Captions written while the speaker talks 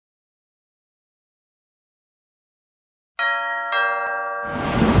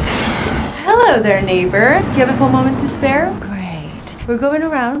Hello there, neighbor. Do you have a full moment to spare? Great. We're going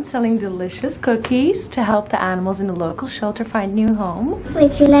around selling delicious cookies to help the animals in the local shelter find new home.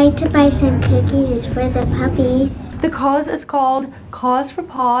 Would you like to buy some cookies? It's for the puppies. The cause is called Cause for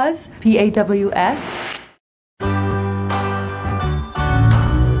Paws, P-A-W-S.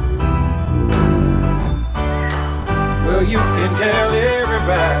 Well, you can tell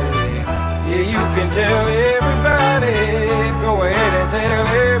everybody. Yeah, you can tell everybody. Go ahead and tell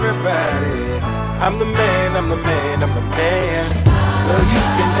everybody. I'm the man, I'm the man, I'm the man. Well, you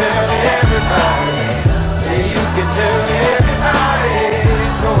can tell everybody. Yeah, you can tell everybody.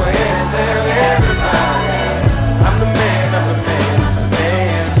 Go ahead and tell everybody. I'm the man, I'm the man, I'm the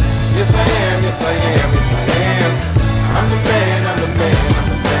man. Yes, I am, yes, I am, yes, I am. I'm the man, I'm the man, I'm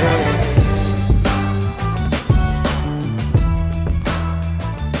the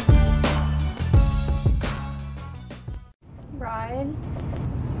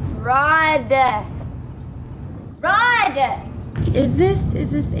Rod! Is this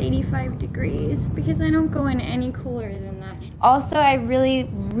 85 degrees? Because I don't go in any cooler than that. Also, I really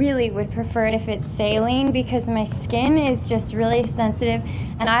would prefer it if it's saline because my skin is just really sensitive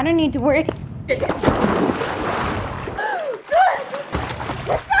and I don't need to worry. It's not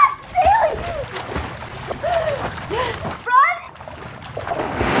sailing! Run!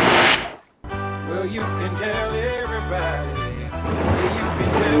 Well, you can tell